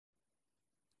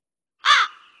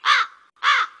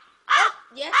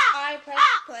Yes, I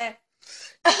pressed play.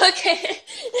 Okay.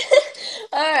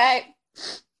 Alright.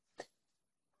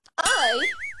 I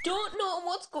don't know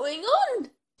what's going on.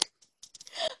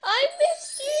 I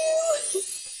missed you.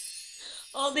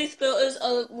 All these filters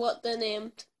are what they're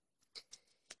named.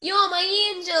 You're my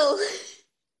angel.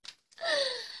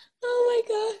 Oh my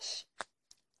gosh.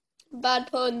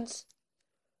 Bad puns.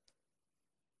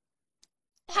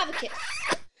 Have a kiss.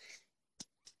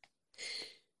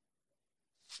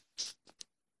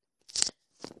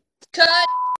 Cut. Ha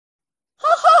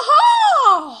ha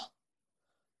ha.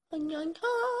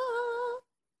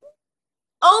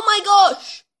 Oh my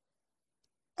gosh.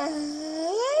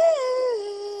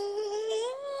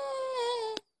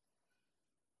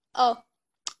 Oh.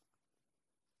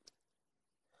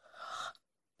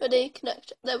 Ready,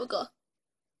 connect. There we go.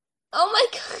 Oh my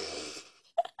god.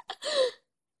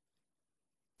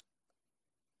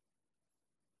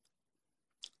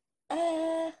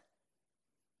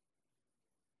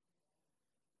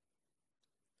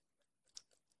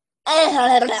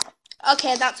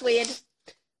 Okay, that's weird.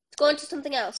 Let's go into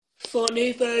something else.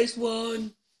 Funny face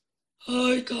one.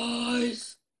 Hi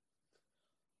guys.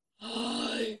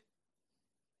 Hi.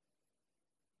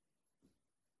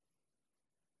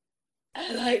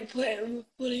 I like playing with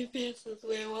funny faces.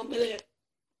 Wait 1 minute.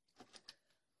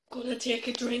 Gonna take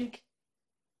a drink.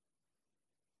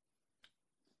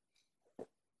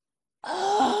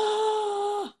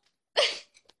 Ah.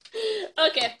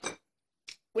 Okay.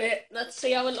 Wait, let's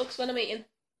see how it looks when I'm eating.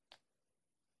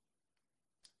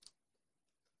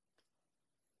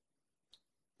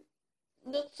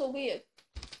 Looks so weird.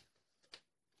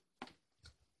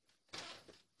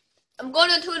 I'm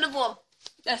going into another one.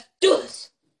 Let's do this.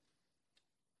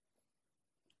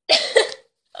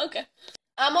 Okay.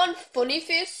 I'm on Funny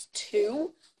Face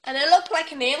 2 and I look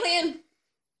like an alien.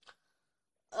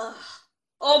 Ugh.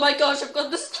 Oh my gosh, I've got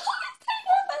the smallest thing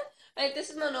ever. Right, this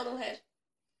is my normal head.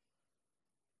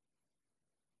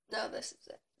 Now this is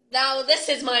it. Now this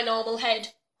is my normal head.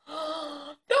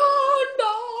 No, no,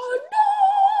 no.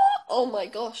 Oh my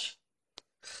gosh.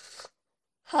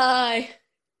 Hi.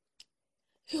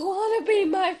 You wanna be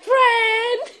my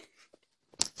friend?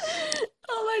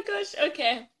 Oh my gosh,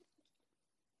 okay.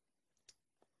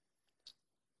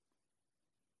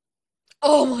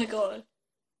 Oh my god.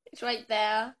 It's right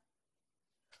there.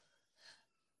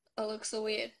 Oh, it looks so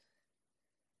weird.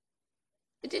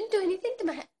 It didn't do anything to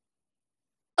my head.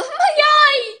 Oh my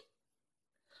eye!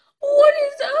 What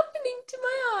is happening to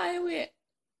my eye? Wait.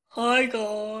 Hi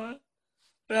guys.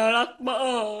 I like my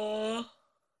eye.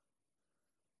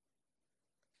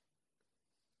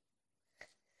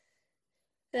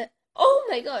 Oh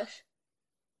my gosh.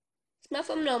 It's my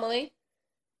thumb normally.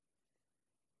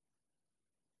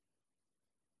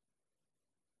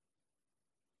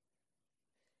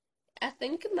 I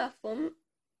think my thumb.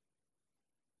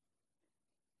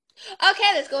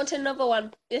 Okay, let's go into another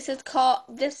one. This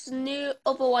new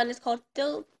other one is called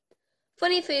Still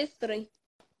Funny Face 3.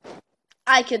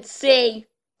 I could see.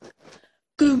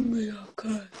 Give me a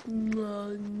kiss.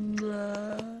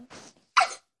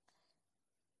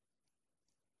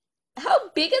 How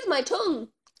big is my tongue?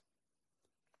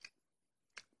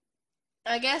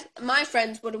 I guess my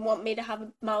friends wouldn't want me to have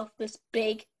a mouth this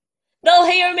big. They'll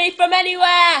hear me from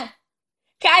anywhere.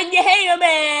 Can you hear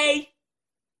me?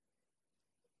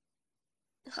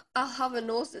 I'll have a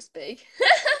nose this big.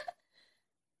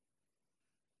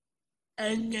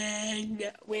 And then,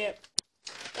 wait.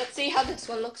 Let's see how this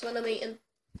one looks when I'm eating.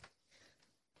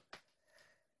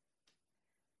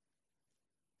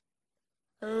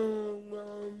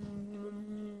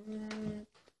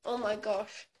 Oh my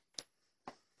gosh.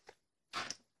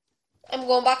 I'm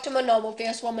going back to my normal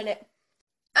face 1 minute.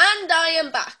 And I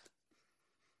am back.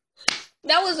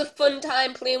 That was a fun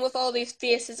time playing with all these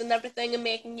faces and everything and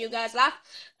making you guys laugh.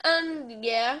 And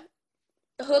yeah,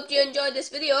 I hope you enjoyed this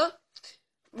video.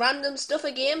 Random stuff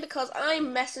again because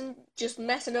I'm just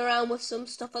messing around with some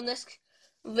stuff on this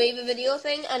Viva video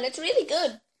thing and it's really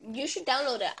good. You should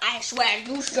download it. I swear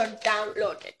you should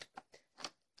download it.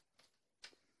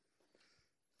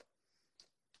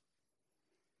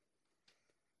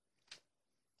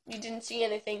 You didn't see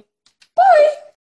anything. Bye!